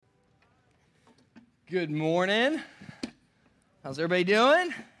Good morning. How's everybody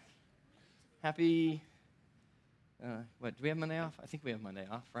doing? Happy, do we have Monday off? I think we have Monday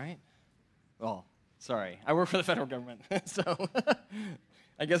off, right? Well, sorry. I work for the federal government, so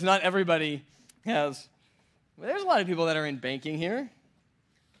I guess not everybody has. Well, there's a lot of people that are in banking here.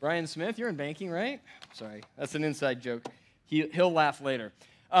 Brian Smith, you're in banking, right? Sorry, that's an inside joke. He'll laugh later.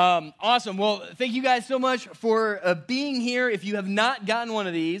 Awesome. Well, thank you guys so much for being here. If you have not gotten one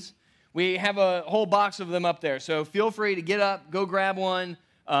of these, we have a whole box of them up there. So feel free to get up, go grab one.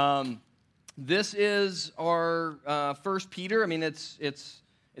 This is our 1 Peter. I mean, it's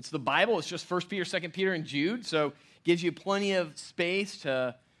the Bible. It's just 1 Peter, 2 Peter, and Jude. So it gives you plenty of space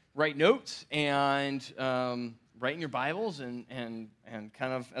to write notes and write in your Bibles. And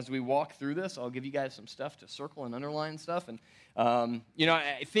kind of as we walk through this, I'll give you guys some stuff to circle and underline stuff. And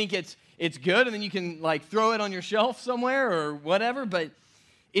I think it's good, and then you can like throw it on your shelf somewhere or whatever. But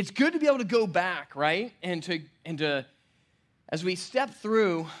it's good to be able to go back, right, and to as we step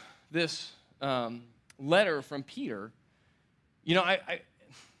through this letter from Peter. I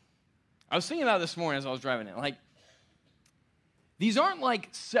was thinking about this morning as I was driving in. Like, these aren't like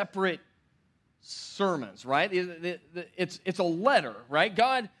separate sermons, right? It's a letter, right?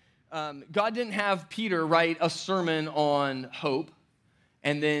 God didn't have Peter write a sermon on hope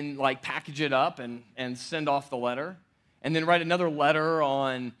and then like package it up and send off the letter, and then write another letter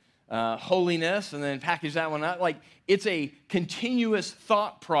on holiness and then package that one out. Like, it's a continuous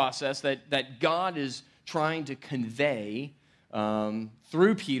thought process that God is trying to convey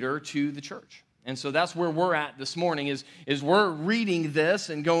through Peter to the church. And so that's where we're at this morning is we're reading this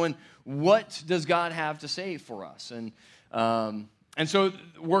and going, what does God have to say for us? And so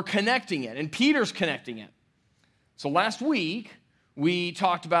we're connecting it, and Peter's connecting it. So last week, we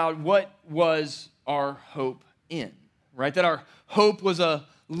talked about what was our hope in, right? That our hope was a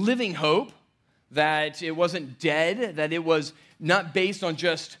living hope, that it wasn't dead, that it was not based on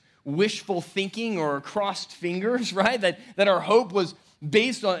just wishful thinking or crossed fingers, right? That our hope was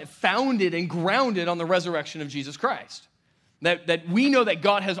founded and grounded on the resurrection of Jesus Christ. That we know that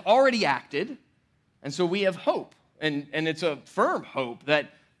God has already acted, and so we have hope. And it's a firm hope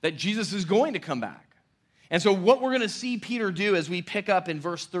that Jesus is going to come back. And so what we're going to see Peter do as we pick up in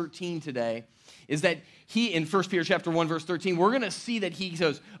verse 13 today is that he, in 1 Peter chapter 1, verse 13, we're going to see that he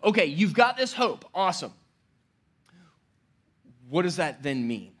says, okay, you've got this hope. Awesome. What does that then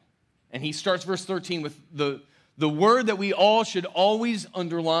mean? And he starts verse 13 with the word that we all should always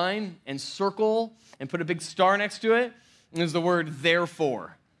underline and circle and put a big star next to it, is the word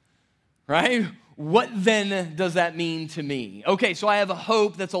therefore, right? What then does that mean to me? Okay, so I have a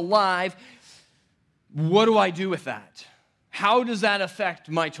hope that's alive. What do I do with that? How does that affect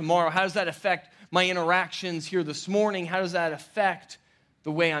my tomorrow? How does that affect my interactions here this morning? How does that affect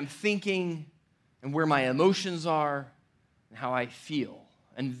the way I'm thinking and where my emotions are and how I feel?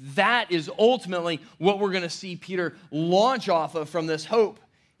 And that is ultimately what we're going to see Peter launch off of from this hope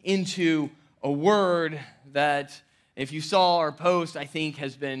into a word that, if you saw our post, I think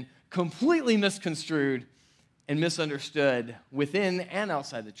has been completely misconstrued and misunderstood within and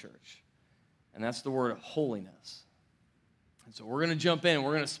outside the church. And that's the word holiness. And so we're going to jump in and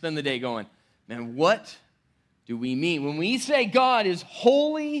we're going to spend the day going, man, what do we mean? When we say God is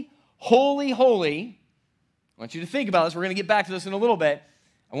holy, holy, holy, I want you to think about this. We're going to get back to this in a little bit.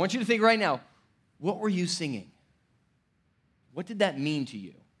 I want you to think right now, what were you singing? What did that mean to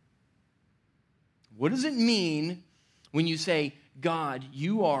you? What does it mean when you say, God,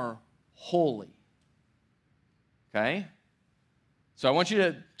 you are holy? Okay? So I want you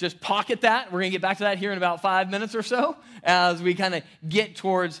to just pocket that. We're going to get back to that here in about 5 minutes or so as we kind of get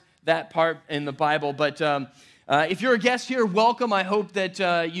towards that part in the Bible. But if you're a guest here, welcome. I hope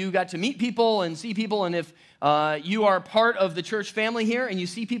that you got to meet people and see people. And if you are part of the church family here and you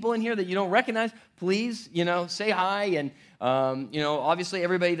see people in here that you don't recognize, please, say hi. And, obviously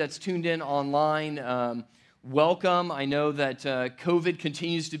everybody that's tuned in online, welcome. I know that COVID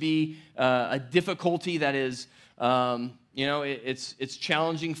continues to be a difficulty that is, it's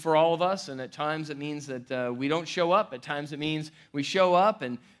challenging for all of us. And at times it means that we don't show up. At times it means we show up.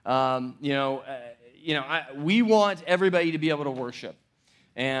 And, we want everybody to be able to worship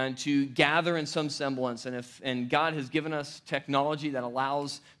and to gather in some semblance. And God has given us technology that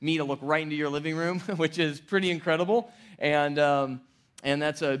allows me to look right into your living room, which is pretty incredible. And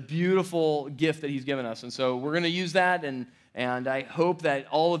that's a beautiful gift that he's given us. And so we're going to use that. And I hope that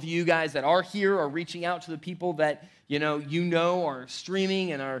all of you guys that are here are reaching out to the people that are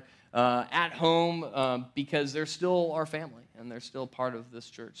streaming and are at home because they're still our family and they're still part of this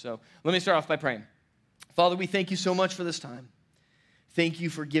church. So let me start off by praying. Father, we thank you so much for this time. Thank you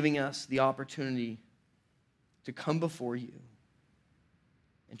for giving us the opportunity to come before you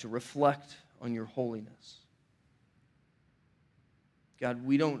and to reflect on your holiness. God,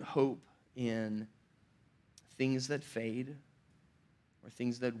 we don't hope in things that fade or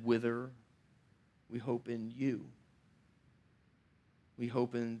things that wither. We hope in you. We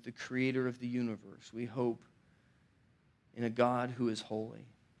hope in the creator of the universe. We hope in a God who is holy.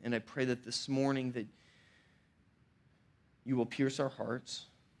 And I pray that this morning that you will pierce our hearts,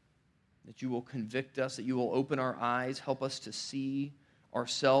 that you will convict us, that you will open our eyes, help us to see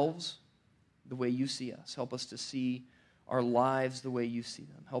ourselves the way you see us. Help us to see our lives the way you see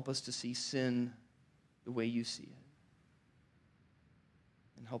them. Help us to see sin the way you see it.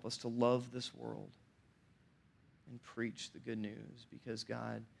 And help us to love this world and preach the good news because,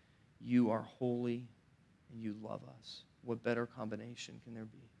 God, you are holy and you love us. What better combination can there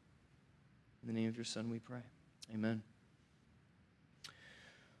be? In the name of your Son we pray. Amen.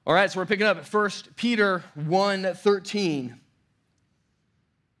 All right, so we're picking up at 1 Peter 1:13.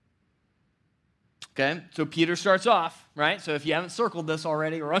 Okay, so Peter starts off, right? So if you haven't circled this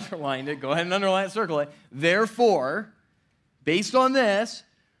already or underlined it, go ahead and underline it, circle it. Therefore, based on this,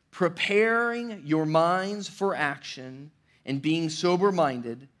 preparing your minds for action and being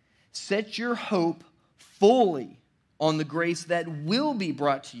sober-minded, set your hope fully on the grace that will be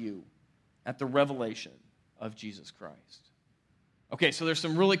brought to you at the revelation of Jesus Christ. Okay, so there's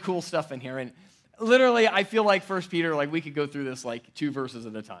some really cool stuff in here, and literally I feel like 1 Peter, like we could go through this like 2 verses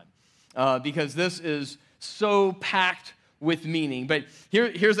at a time because this is so packed with meaning. But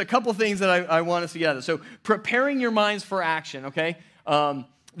here's a couple things that I want us to get out of. So preparing your minds for action, okay?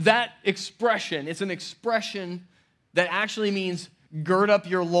 That expression, it's an expression that actually means gird up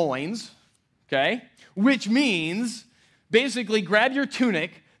your loins, okay? Which means basically grab your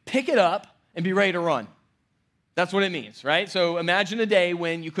tunic, pick it up, and be ready to run. That's what it means, right? So imagine a day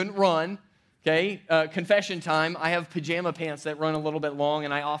when you couldn't run, okay? Confession time, I have pajama pants that run a little bit long,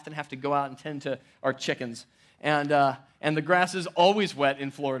 and I often have to go out and tend to our chickens. And the grass is always wet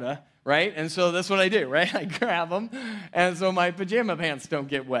in Florida, right? And so that's what I do, right? I grab them, and so my pajama pants don't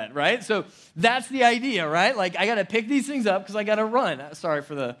get wet, right? So that's the idea, right? Like, I got to pick these things up because I got to run. Sorry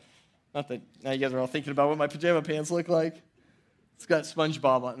for not that now you guys are all thinking about what my pajama pants look like. It's got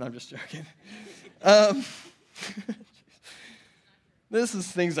SpongeBob on it. No, I'm just joking. This is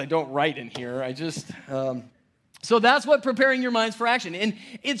things I don't write in here. I just... So that's what preparing your minds for action. And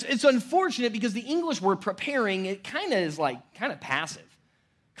it's unfortunate because the English word preparing, it kind of is like kind of passive,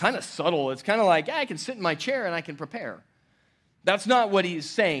 kind of subtle. It's kind of like, I can sit in my chair and I can prepare. That's not what he's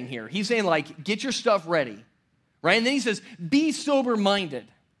saying here. He's saying like, get your stuff ready, right? And then he says, be sober-minded.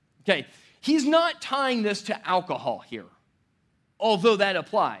 Okay, he's not tying this to alcohol here, although that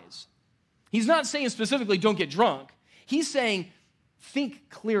applies. He's not saying specifically don't get drunk. He's saying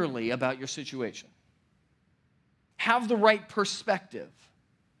think clearly about your situation. Have the right perspective,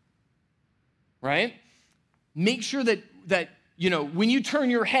 right? Make sure that when you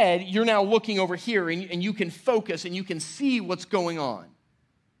turn your head, you're now looking over here and you can focus and you can see what's going on.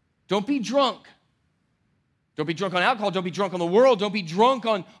 Don't be drunk. Don't be drunk on alcohol. Don't be drunk on the world. Don't be drunk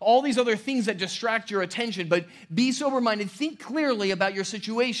on all these other things that distract your attention, but be sober-minded. Think clearly about your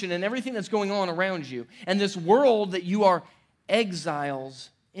situation and everything that's going on around you and this world that you are exiles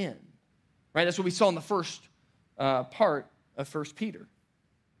in, right? That's what we saw in the first part of 1 Peter.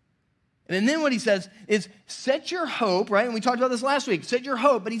 And then what he says is set your hope, right? And we talked about this last week. Set your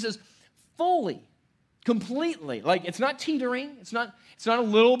hope, but he says fully, completely. Like it's not teetering. It's not a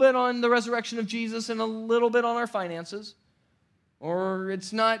little bit on the resurrection of Jesus and a little bit on our finances. Or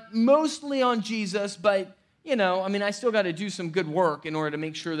it's not mostly on Jesus, but I still got to do some good work in order to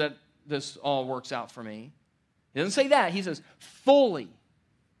make sure that this all works out for me. He doesn't say that. He says fully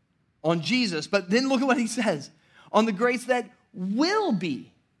on Jesus. But then look at what he says. On the grace that will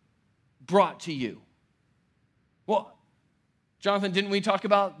be brought to you. Well, Jonathan, didn't we talk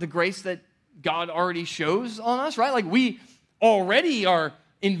about the grace that God already shows on us, right? Like we already are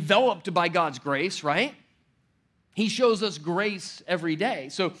enveloped by God's grace, right? He shows us grace every day.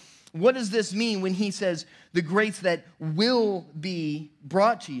 So what does this mean when he says the grace that will be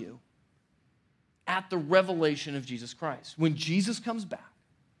brought to you at the revelation of Jesus Christ? When Jesus comes back,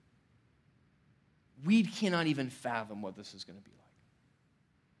 we cannot even fathom what this is going to be like.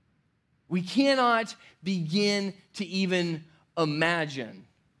 We cannot begin to even imagine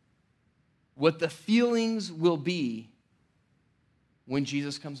what the feelings will be when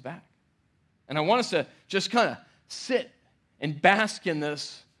Jesus comes back. And I want us to just kind of sit and bask in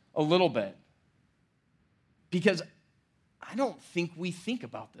this a little bit because I don't think we think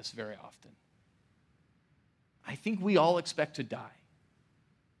about this very often. I think we all expect to die.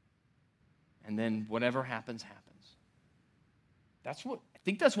 and then whatever happens, happens. I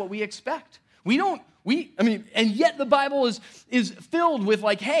think that's what we expect. And yet the Bible is filled with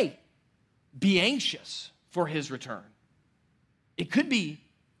like, hey, be anxious for his return. It could be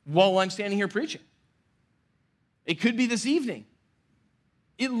while I'm standing here preaching. It could be this evening.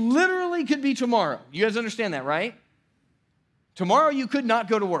 It literally could be tomorrow. You guys understand that, right? Tomorrow you could not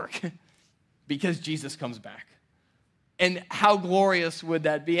go to work because Jesus comes back. And how glorious would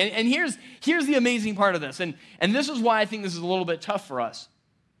that be? And here's the amazing part of this. And this is why I think this is a little bit tough for us.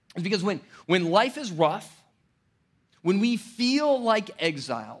 It's because when life is rough, when we feel like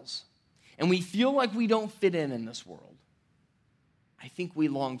exiles, and we feel like we don't fit in this world, I think we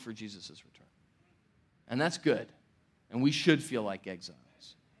long for Jesus' return. And that's good. And we should feel like exiles.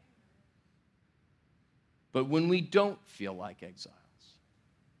 But when we don't feel like exiles,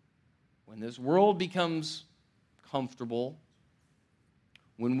 when this world becomes comfortable,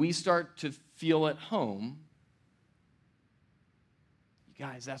 when we start to feel at home, you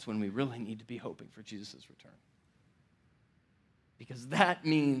guys, that's when we really need to be hoping for Jesus' return. Because that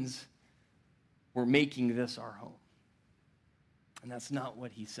means we're making this our home. And that's not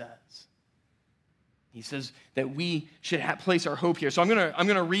what he says. He says that we should place our hope here. So I'm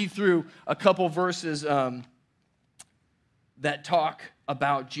gonna read through a couple verses that talk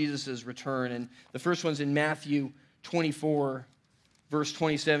about Jesus' return. And the first one's in Matthew 24, verse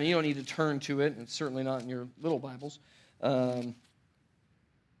 27. You don't need to turn to it. It's certainly not in your little Bibles.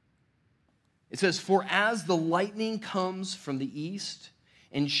 It says, "For as the lightning comes from the east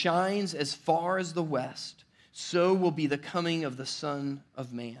and shines as far as the west, so will be the coming of the Son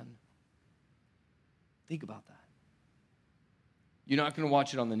of Man." Think about that. You're not going to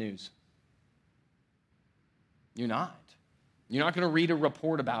watch it on the news. You're not. You're not going to read a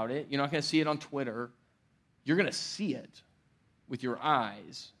report about it. You're not going to see it on Twitter. You're going to see it with your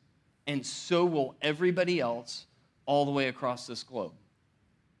eyes, and so will everybody else all the way across this globe.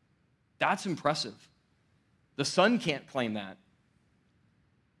 That's impressive. The sun can't claim that.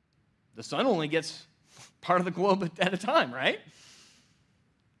 The sun only gets part of the globe at a time, right?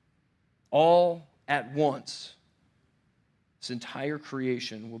 All at once, this entire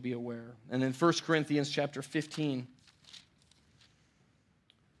creation will be aware. And in 1 Corinthians chapter 15,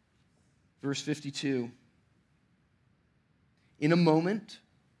 verse 52, "In a moment,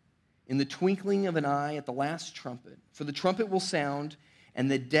 in the twinkling of an eye at the last trumpet, for the trumpet will sound, and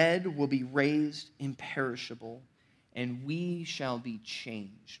the dead will be raised imperishable, and we shall be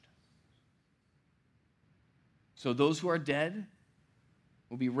changed." So those who are dead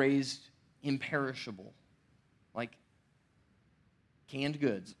will be raised imperishable, like canned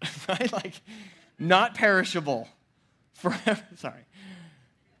goods, right? Like not perishable forever. Sorry.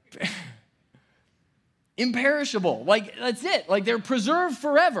 Imperishable, like that's it. Like they're preserved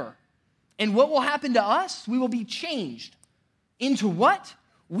forever. And what will happen to us? We will be changed. Into what?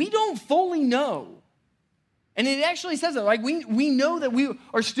 We don't fully know. And it actually says that, like we know that we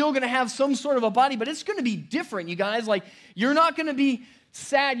are still going to have some sort of a body, but it's going to be different, you guys. Like you're not going to be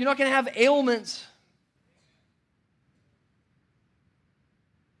sad. You're not going to have ailments.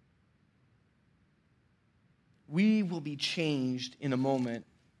 We will be changed in a moment.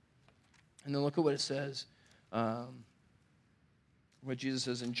 And then look at what it says, what Jesus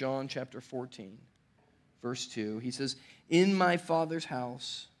says in John chapter 14, verse 2. He says, "In my Father's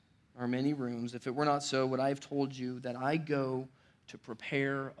house are many rooms. If it were not so, would I have told you that I go to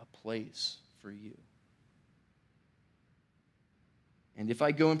prepare a place for you? And if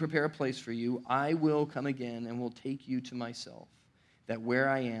I go and prepare a place for you, I will come again and will take you to myself, that where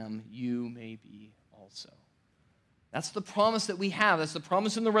I am, you may be also." That's the promise that we have. That's the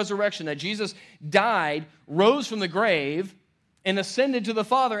promise in the resurrection, that Jesus died, rose from the grave, and ascended to the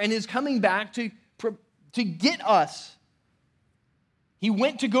Father, and is coming back to get us. He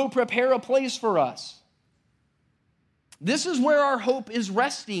went to go prepare a place for us. This is where our hope is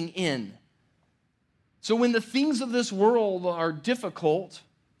resting in. So when the things of this world are difficult,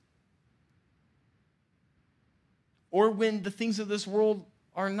 or when the things of this world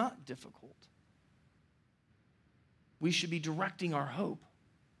are not difficult, we should be directing our hope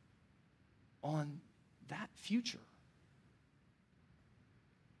on that future.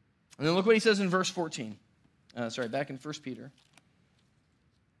 And then look what he says in verse 14. Back in 1 Peter.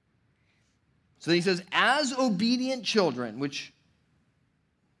 So he says, "As obedient children," which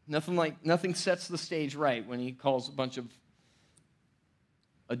nothing sets the stage right when he calls a bunch of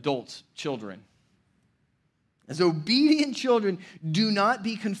adults children. "As obedient children, do not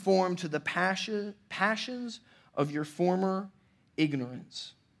be conformed to the passions of your former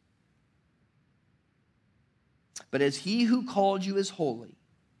ignorance. But as he who called you is holy,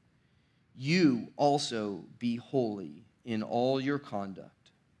 you also be holy in all your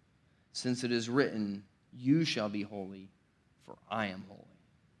conduct, since it is written, you shall be holy, for I am holy.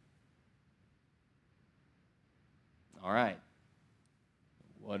 All right.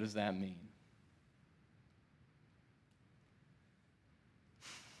 What does that mean?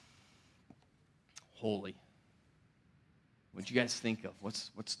 Holy. What do you guys think of?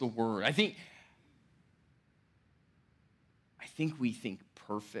 What's the word? I think we think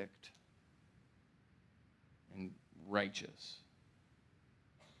perfect and righteous.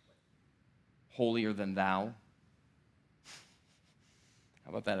 Holier than thou. How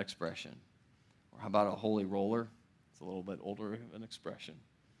about that expression? Or how about a holy roller? It's a little bit older of an expression.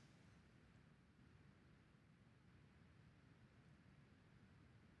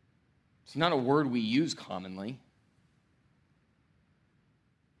 It's not a word we use commonly.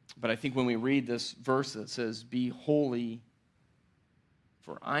 But I think when we read this verse that says, be holy,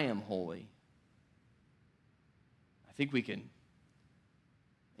 for I am holy, I think we can,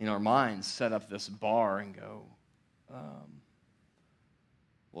 in our minds, set up this bar and go,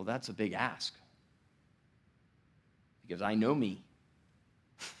 well, that's a big ask. Because I know me.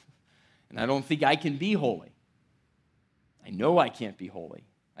 And I don't think I can be holy. I know I can't be holy.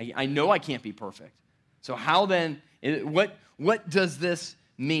 I know I can't be perfect. So how then, what does this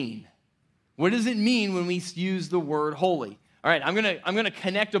mean? What does it mean when we use the word holy? All right, I'm gonna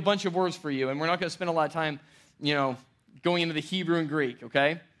connect a bunch of words for you, and we're not gonna spend a lot of time, going into the Hebrew and Greek,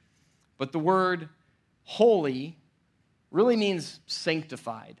 okay? But the word holy really means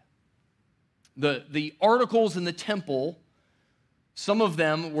sanctified. The articles in the temple, some of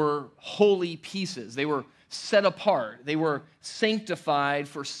them were holy pieces. They were set apart. They were sanctified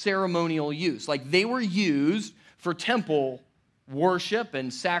for ceremonial use. Like they were used for temple worship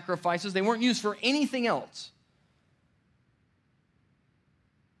and sacrifices. They weren't used for anything else.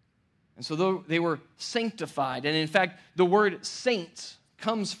 And so they were sanctified. And in fact, the word saints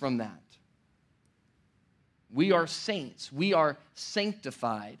comes from that. We are saints. We are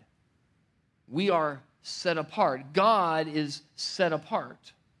sanctified. We are set apart. God is set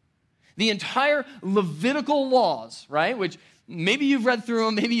apart. The entire Levitical laws, right, which maybe you've read through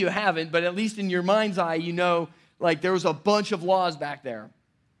them, maybe you haven't, but at least in your mind's eye, there was a bunch of laws back there.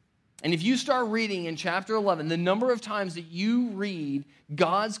 And if you start reading in chapter 11, the number of times that you read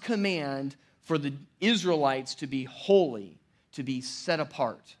God's command for the Israelites to be holy, to be set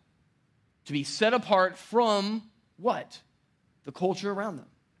apart from what? The culture around them.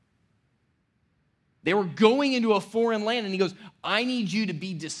 They were going into a foreign land, and he goes, I need you to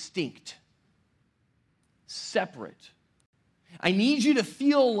be distinct, separate. I need you to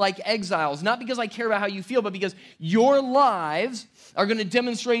feel like exiles, not because I care about how you feel, but because your lives are going to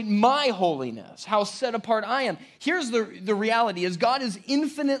demonstrate my holiness, how set apart I am. Here's the reality is God is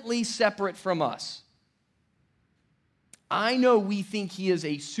infinitely separate from us. I know we think he is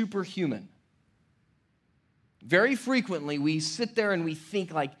a superhuman. Very frequently, we sit there and we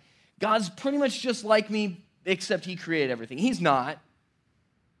think like, God's pretty much just like me, except he created everything. He's not.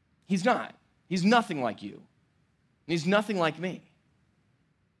 He's not. He's nothing like you. He's nothing like me.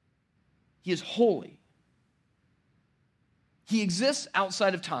 He is holy. He exists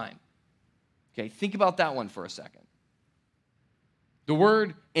outside of time. Okay, think about that one for a second. The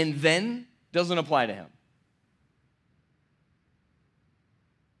word "and then" doesn't apply to him.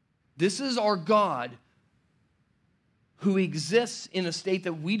 This is our God who exists in a state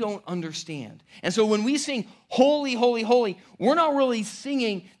that we don't understand. And so when we sing holy, holy, holy, we're not really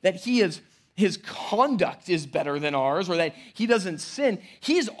singing that his conduct is better than ours or that he doesn't sin.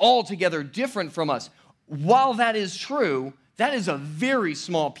 He's altogether different from us. While that is true, that is a very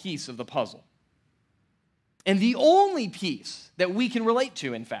small piece of the puzzle. And the only piece that we can relate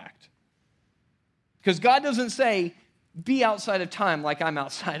to, in fact. Because God doesn't say, be outside of time like I'm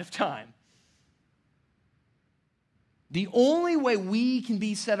outside of time. The only way we can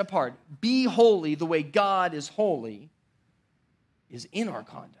be set apart, be holy the way God is holy, is in our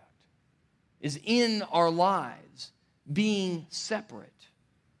conduct, is in our lives, being separate,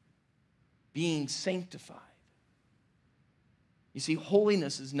 being sanctified. You see,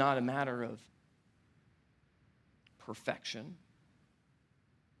 holiness is not a matter of perfection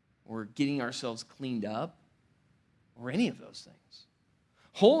or getting ourselves cleaned up or any of those things.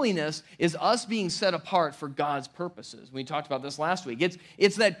 Holiness is us being set apart for God's purposes. We talked about this last week.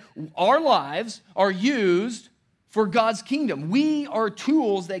 It's that our lives are used for God's kingdom. We are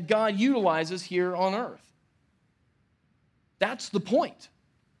tools that God utilizes here on earth. That's the point.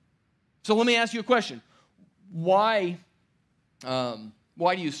 So let me ask you a question. Why do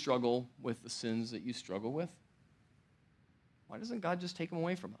you struggle with the sins that you struggle with? Why doesn't God just take them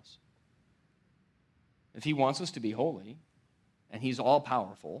away from us? if he wants us to be holy, and he's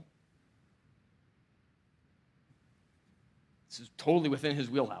all-powerful, this is totally within his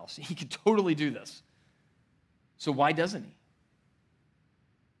wheelhouse. He could totally do this. So why doesn't he?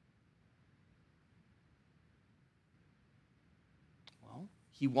 Well,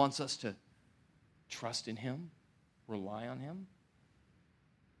 he wants us to trust in him, rely on him.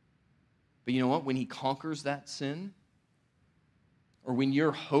 But you know what? When he conquers that sin, or when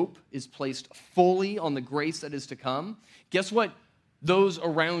your hope is placed fully on the grace that is to come, guess what those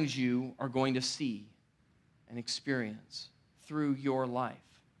around you are going to see and experience through your life?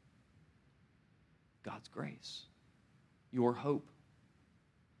 God's grace, your hope.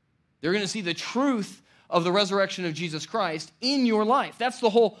 They're going to see the truth of the resurrection of Jesus Christ in your life. That's the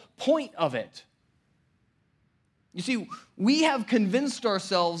whole point of it. You see, we have convinced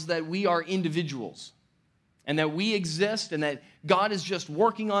ourselves that we are individuals and that we exist and that God is just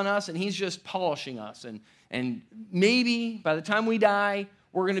working on us and he's just polishing us. And maybe by the time we die,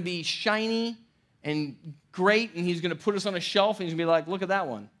 we're going to be shiny and great and he's going to put us on a shelf and he's going to be like, look at that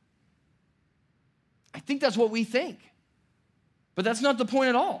one. I think that's what we think. But that's not the point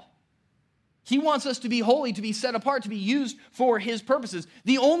at all. He wants us to be holy, to be set apart, to be used for his purposes.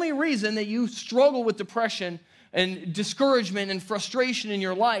 The only reason that you struggle with depression and discouragement and frustration in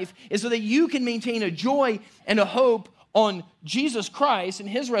your life is so that you can maintain a joy and a hope on Jesus Christ and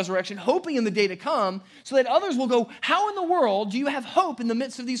his resurrection, hoping in the day to come, so that others will go, how in the world do you have hope in the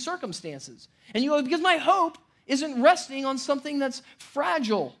midst of these circumstances? And you go, because my hope isn't resting on something that's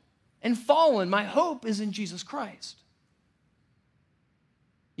fragile and fallen. My hope is in Jesus Christ.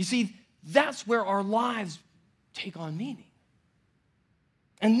 You see, that's where our lives take on meaning.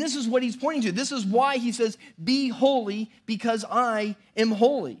 And this is what he's pointing to. This is why he says, be holy because I am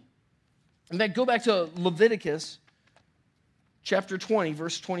holy. In fact, go back to Leviticus chapter 20,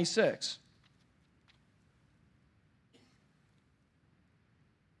 verse 26.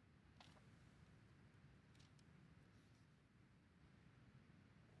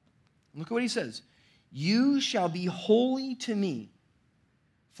 Look at what he says. You shall be holy to me,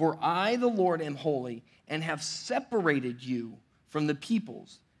 for I, the Lord, am holy, and have separated you from the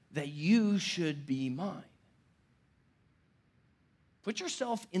peoples, that you should be mine. Put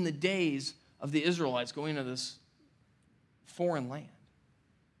yourself in the days of the Israelites going to this foreign land.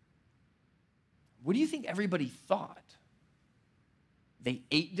 What do you think everybody thought? They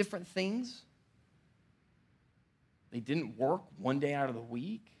ate different things? They didn't work one day out of the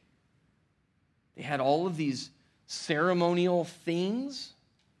week? They had all of these ceremonial things?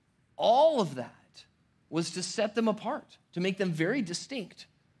 All of that was to set them apart, to make them very distinct.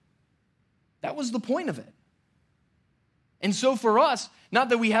 That was the point of it. And so for us, not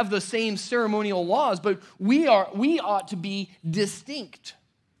that we have the same ceremonial laws, but we ought to be distinct,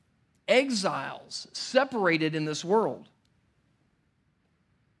 exiles, separated in this world.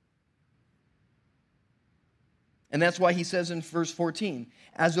 And that's why he says in verse 14,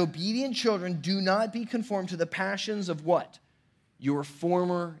 as obedient children, do not be conformed to the passions of what? Your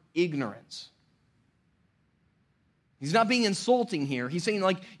former ignorance. He's not being insulting here. He's saying,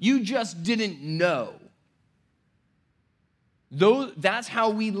 like, you just didn't know. That's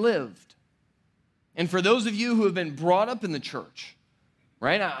how we lived. And for those of you who have been brought up in the church,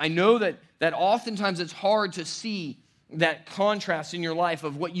 right? I know that oftentimes it's hard to see that contrast in your life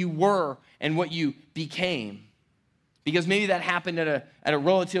of what you were and what you became. Because maybe that happened at a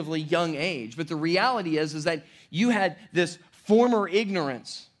relatively young age. But the reality is that you had this former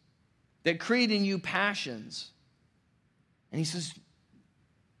ignorance that created in you passions. And he says,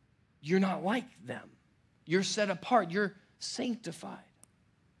 you're not like them. You're set apart. You're sanctified.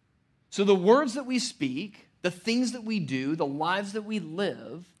 So the words that we speak, the things that we do, the lives that we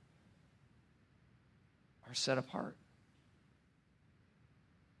live are set apart.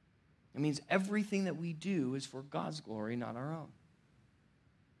 It means everything that we do is for God's glory, not our own.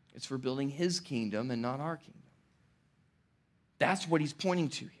 It's for building his kingdom and not our kingdom. That's what he's pointing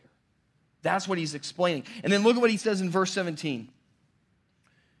to here. That's what he's explaining. And then look at what he says in verse 17.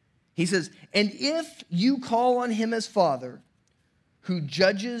 He says, and if you call on him as Father, who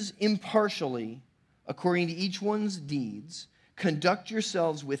judges impartially according to each one's deeds, conduct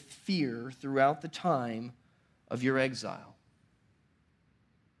yourselves with fear throughout the time of your exile.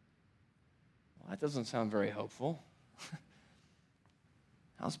 Well, that doesn't sound very hopeful.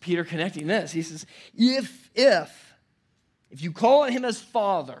 How's Peter connecting this? He says, if you call on him as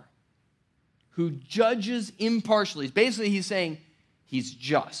Father, who judges impartially. Basically, he's saying he's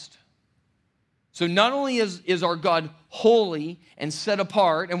just. So not only is our God holy and set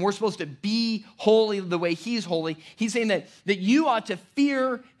apart, and we're supposed to be holy the way he's holy, he's saying that you ought to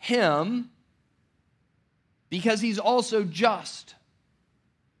fear him because he's also just.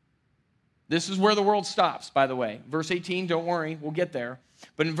 This is where the world stops, by the way. Verse 18, don't worry, we'll get there.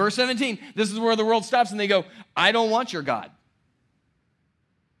 But in verse 17, this is where the world stops and they go, I don't want your God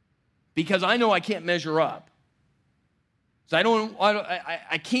because I know I can't measure up. So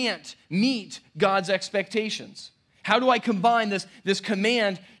I can't meet God's expectations. How do I combine this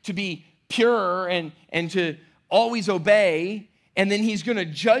command to be pure and to always obey, and then he's going to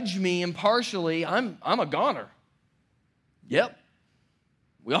judge me impartially? I'm a goner. Yep,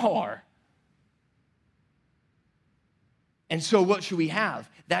 we all are. And so what should we have?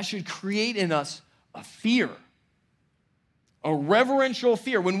 That should create in us a fear, a reverential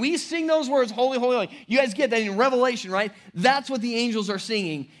fear. When we sing those words, holy, holy, holy, you guys get that in Revelation, right? That's what the angels are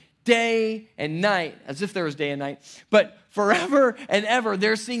singing day and night, as if there was day and night. But forever and ever,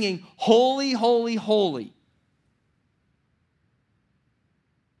 they're singing, holy, holy, holy.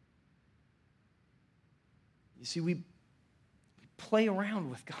 You see, we play around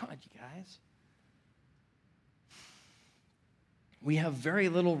with God, you guys. We have very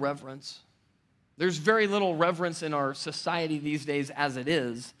little reverence. There's very little reverence in our society these days as it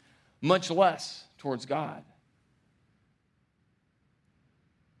is, much less towards God.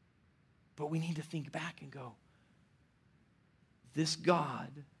 But we need to think back and go, this God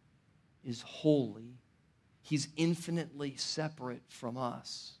is holy. He's infinitely separate from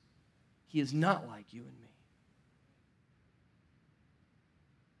us. He is not like you and me.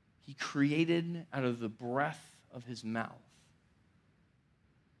 He created out of the breath of his mouth.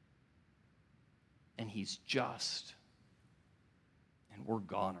 And he's just. And we're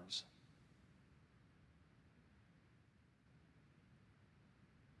goners.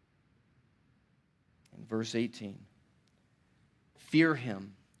 In verse 18, fear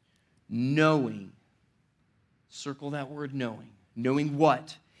him, knowing, circle that word knowing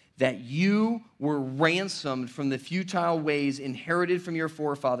what? That you were ransomed from the futile ways inherited from your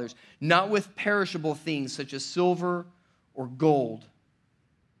forefathers, not with perishable things such as silver or gold,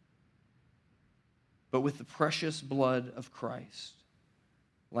 but with the precious blood of Christ,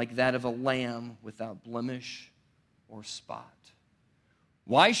 like that of a lamb without blemish or spot.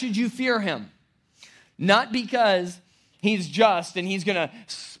 Why should you fear him? Not because he's just and he's going to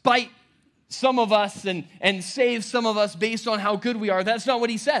spite some of us and save some of us based on how good we are. That's not what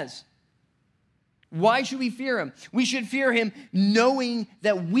he says. Why should we fear him? We should fear him knowing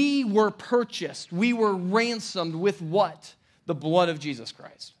that we were purchased. We were ransomed with what? The blood of Jesus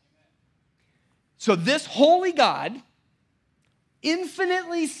Christ. So this holy God,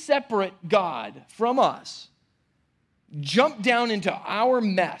 infinitely separate God from us, jumped down into our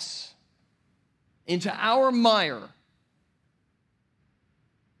mess, into our mire.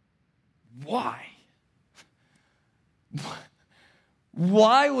 Why?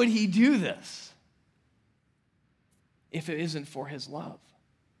 Why would he do this if it isn't for his love?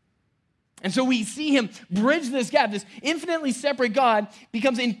 And so we see him bridge this gap. This infinitely separate God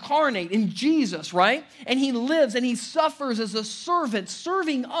becomes incarnate in Jesus, right? And he lives and he suffers as a servant,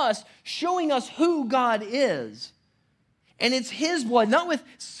 serving us, showing us who God is. And it's his blood, not with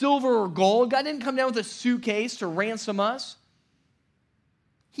silver or gold. God didn't come down with a suitcase to ransom us.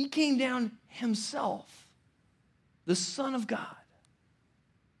 He came down himself, the Son of God,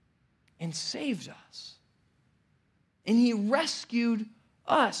 and saved us. And he rescued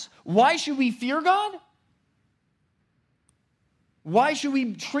us. Why should we fear God? Why should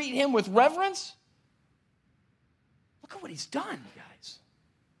we treat him with reverence? Look at what he's done, you guys.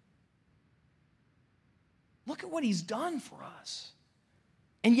 Look at what he's done for us.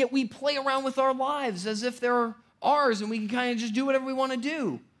 And yet we play around with our lives as if they're ours and we can kind of just do whatever we want to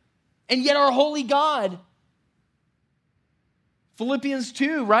do. And yet our holy God, Philippians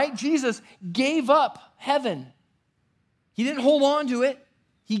 2, right? Jesus gave up heaven. He didn't hold on to it.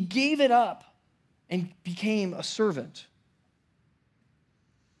 He gave it up and became a servant.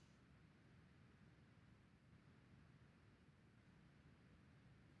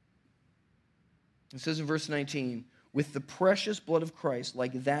 It says in verse 19, with the precious blood of Christ,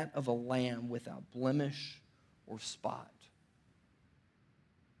 like that of a lamb without blemish or spot.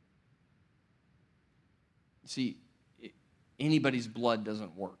 See, anybody's blood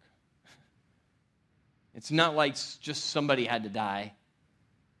doesn't work. It's not like just somebody had to die.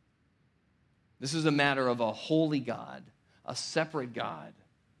 This is a matter of a holy God, a separate God,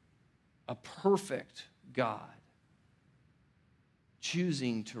 a perfect God,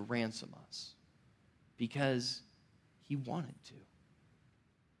 choosing to ransom us because he wanted to.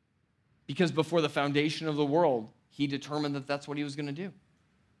 Because before the foundation of the world, he determined that that's what he was going to do.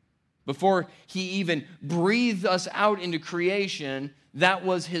 Before he even breathed us out into creation, that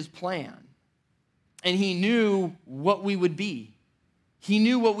was his plan. And he knew what we would be. He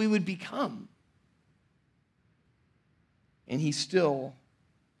knew what we would become. And he still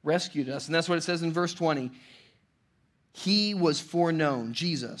rescued us. And that's what it says in verse 20. He was foreknown,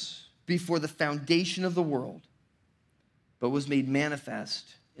 Jesus, before the foundation of the world, but was made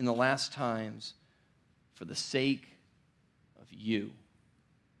manifest in the last times for the sake of you,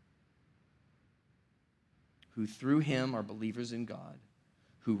 who through him are believers in God,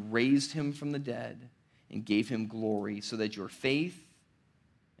 who raised him from the dead and gave him glory, so that your faith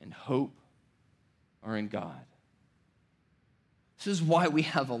and hope are in God. This is why we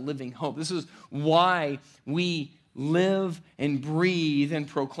have a living hope. This is why we live and breathe and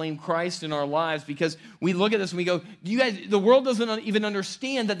proclaim Christ in our lives, because we look at this and we go, you guys, the world doesn't even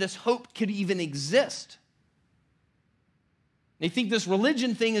understand that this hope could even exist. They think this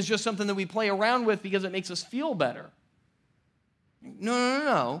religion thing is just something that we play around with because it makes us feel better.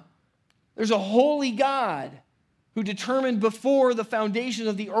 No. There's a holy God who determined before the foundations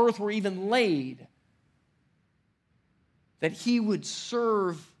of the earth were even laid that he would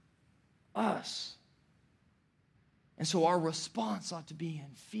serve us. And so our response ought to be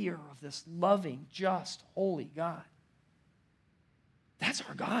in fear of this loving, just, holy God. That's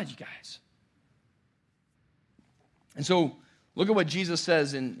our God, you guys. And so look at what Jesus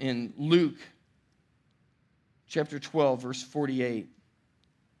says in Luke chapter 12, verse 48.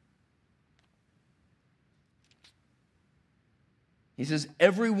 He says,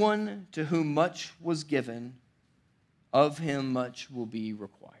 everyone to whom much was given, of him much will be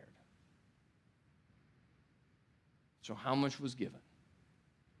required. So how much was given?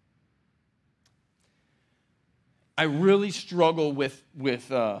 I really struggle with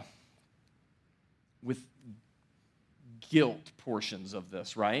guilt portions of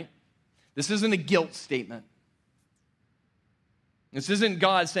this, right? This isn't a guilt statement. This isn't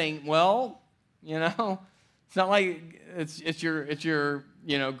God saying, well, it's not like it's your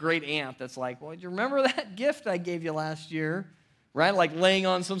great aunt that's like, well, do you remember that gift I gave you last year? Right? Like laying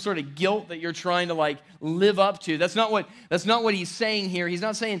on some sort of guilt that you're trying to live up to. That's not what he's saying here. He's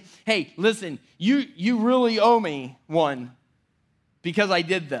not saying, hey, listen, you really owe me one because I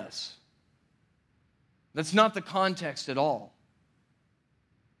did this. That's not the context at all.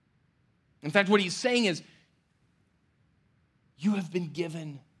 In fact, what he's saying is, you have been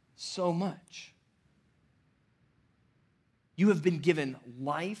given so much. You have been given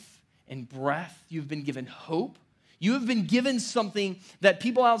life and breath. You've been given hope. You have been given something that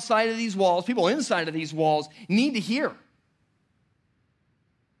people outside of these walls, people inside of these walls, need to hear.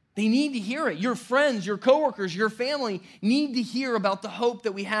 They need to hear it. Your friends, your coworkers, your family need to hear about the hope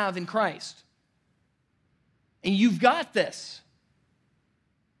that we have in Christ. And you've got this.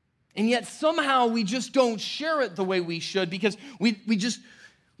 And yet somehow we just don't share it the way we should, because we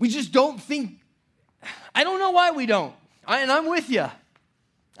just don't think. I don't know why we don't. And I'm with you.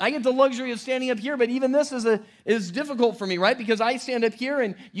 I get the luxury of standing up here, but even this is difficult for me, right? Because I stand up here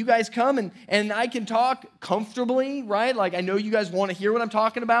and you guys come and I can talk comfortably, right? Like I know you guys want to hear what I'm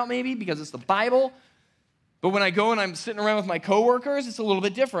talking about maybe because it's the Bible. But when I go and I'm sitting around with my coworkers, it's a little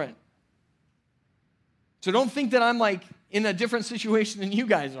bit different. So don't think that I'm like in a different situation than you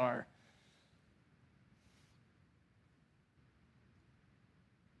guys are.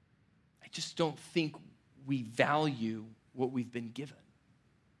 I just don't think we value what we've been given.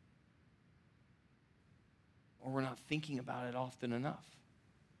 Or we're not thinking about it often enough.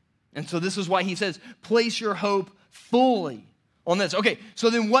 And so this is why he says, place your hope fully on this. Okay, so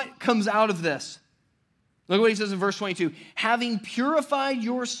then what comes out of this? Look at what he says in verse 22. Having purified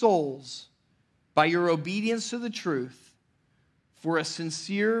your souls by your obedience to the truth, for a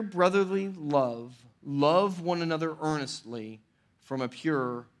sincere brotherly love, love one another earnestly from a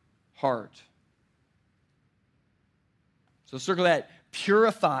pure heart. So circle that,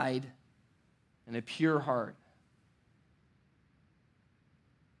 purified and a pure heart.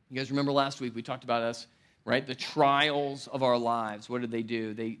 You guys remember last week we talked about us, right? The trials of our lives. What did they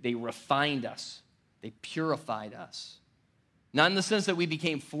do? They refined us. They purified us. Not in the sense that we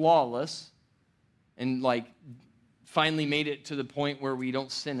became flawless and finally made it to the point where we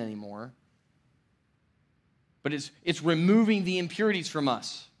don't sin anymore. But it's removing the impurities from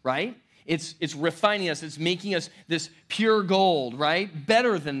us, right? It's refining us. It's making us this pure gold, right?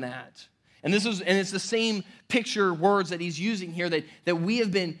 Better than that. And it's the same picture words that he's using here, that we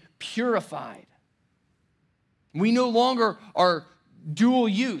have been purified. We no longer are dual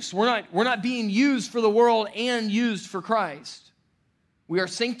use. We're not being used for the world and used for Christ. We are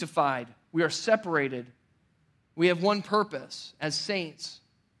sanctified. We are separated. We have one purpose as saints.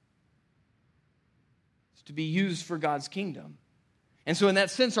 It's to be used for God's kingdom. And so in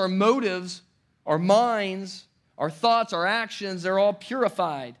that sense, our motives Our minds, our thoughts, our actions, they're all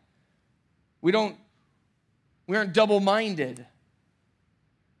purified. We aren't double-minded.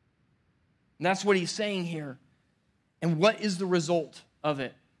 And that's what he's saying here. And what is the result of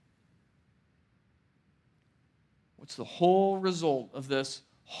it? What's the whole result of this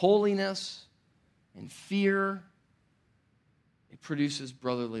holiness and fear? It produces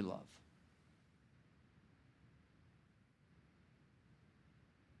brotherly love.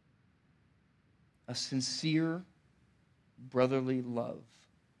 A sincere brotherly love.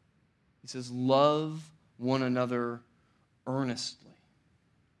 He says, love one another earnestly.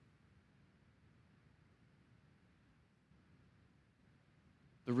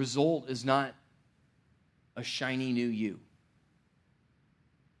 The result is not a shiny new you,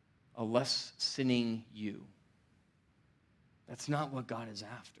 a less sinning you. That's not what God is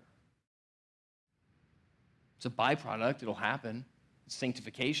after. It's a byproduct. It'll happen. It's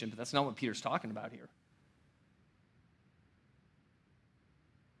sanctification, but that's not what Peter's talking about here.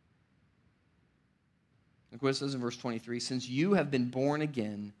 Look what it says in verse 23. Since you have been born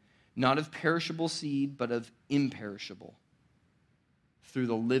again, not of perishable seed, but of imperishable, through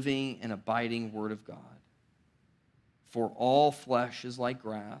the living and abiding word of God. For all flesh is like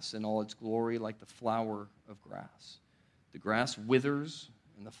grass, and all its glory like the flower of grass. The grass withers,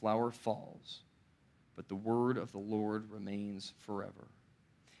 and the flower falls, but the word of the Lord remains forever.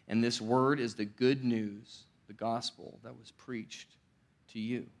 And this word is the good news, the gospel that was preached to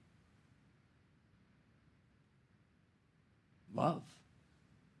you. Love.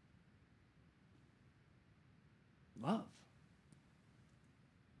 Love.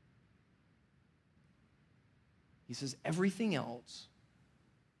 He says everything else,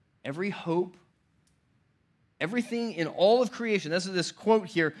 every hope, everything in all of creation, this is this quote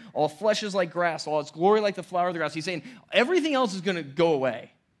here, all flesh is like grass, all its glory like the flower of the grass. He's saying everything else is going to go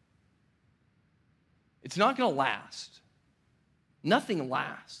away. It's not going to last. Nothing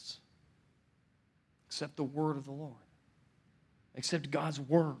lasts except the word of the Lord, except God's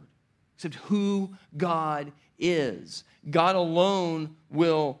word, except who God is. God alone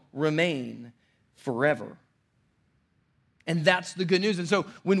will remain forever. And that's the good news. And so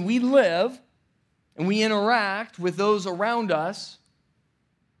when we live and we interact with those around us,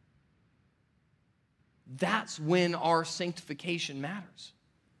 that's when our sanctification matters.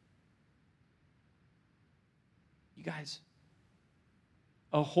 You guys,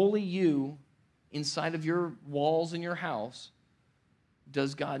 a holy you inside of your walls in your house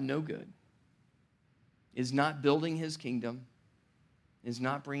does God no good, is not building his kingdom, is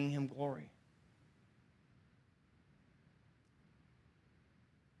not bringing him glory.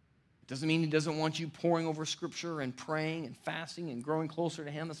 Doesn't mean he doesn't want you poring over Scripture and praying and fasting and growing closer to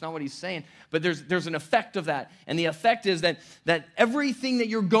him. That's not what he's saying. But there's an effect of that. And the effect is that everything that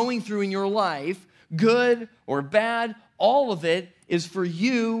you're going through in your life, good or bad, all of it is for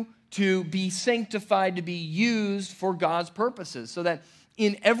you to be sanctified, to be used for God's purposes. So that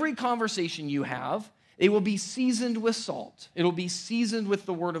in every conversation you have, it will be seasoned with salt. It'll be seasoned with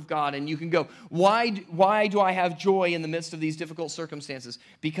the word of God. And you can go, why do I have joy in the midst of these difficult circumstances?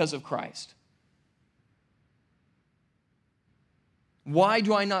 Because of Christ. Why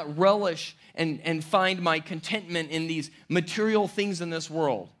do I not relish and find my contentment in these material things in this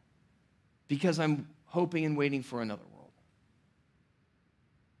world? Because I'm hoping and waiting for another world.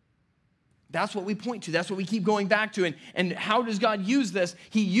 That's what we point to. That's what we keep going back to. And how does God use this?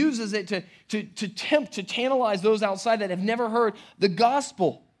 He uses it to tempt, to tantalize those outside that have never heard the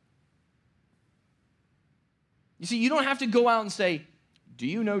gospel. You see, you don't have to go out and say, do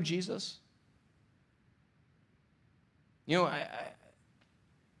you know Jesus? You know,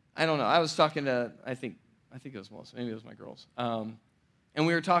 I don't know. I was talking to, I think it was Melissa, maybe it was my girls. And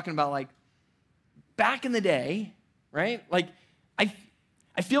we were talking about, like, back in the day, right? Like,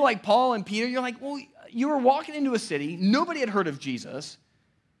 I feel like Paul and Peter, you're like, well, you were walking into a city, nobody had heard of Jesus,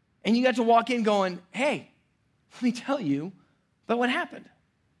 and you got to walk in going, hey, let me tell you about what happened.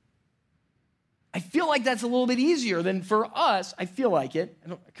 I feel like that's a little bit easier than for us. I feel like it.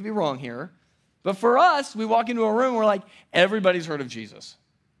 I could be wrong here. But for us, we walk into a room, we're like, everybody's heard of Jesus.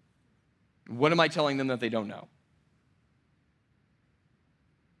 What am I telling them that they don't know?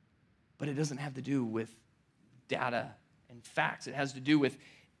 But it doesn't have to do with data and facts. It has to do with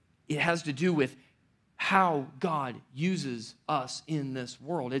how God uses us in this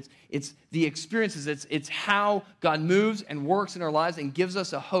world. It's the experiences. It's how God moves and works in our lives and gives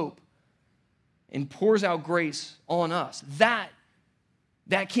us a hope and pours out grace on us. That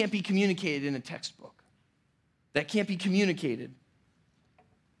can't be communicated in a textbook. That can't be communicated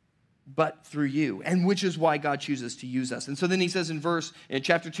but through you, and which is why God chooses to use us. And so then he says in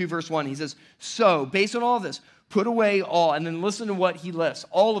chapter 2, verse 1, he says, so based on all this, put away all, and then listen to what he lists.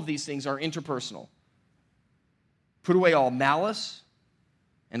 All of these things are interpersonal. Put away all malice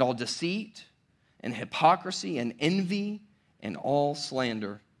and all deceit and hypocrisy and envy and all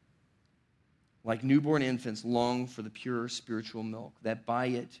slander. Like newborn infants, long for the pure spiritual milk, that by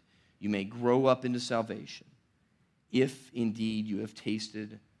it you may grow up into salvation, if indeed you have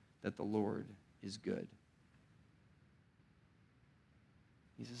tasted that the Lord is good.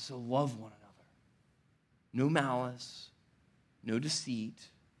 He says, so love one another. No malice, no deceit,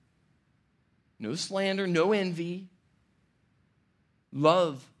 no slander, no envy.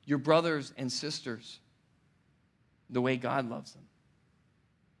 Love your brothers and sisters the way God loves them.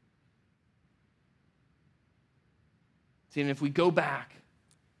 See, and if we go back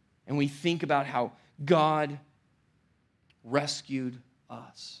and we think about how God rescued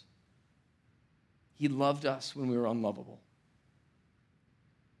us, he loved us when we were unlovable.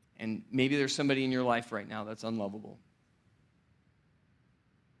 And maybe there's somebody in your life right now that's unlovable.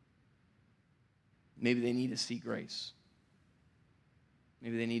 Maybe they need to see grace.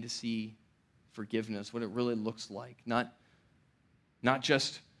 Maybe they need to see forgiveness, what it really looks like. Not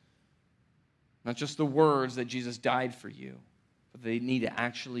just the words that Jesus died for you, but they need to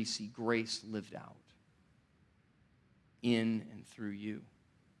actually see grace lived out in and through you.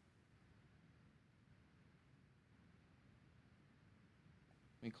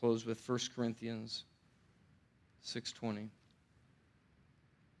 Let me close with 1 Corinthians 6:20.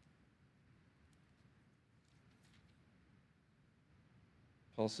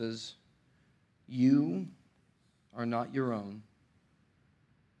 Paul says, you are not your own,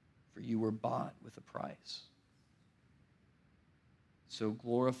 for you were bought with a price. So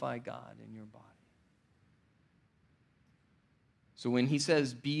glorify God in your body. So when he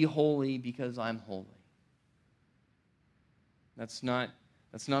says, be holy because I'm holy, that's not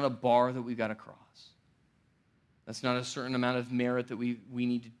a bar that we've got to cross. That's not a certain amount of merit that we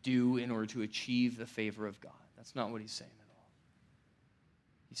need to do in order to achieve the favor of God. That's not what he's saying at all.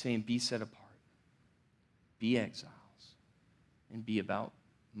 He's saying, be set apart, be exiles, and be about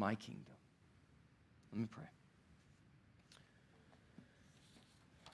my kingdom. Let me pray.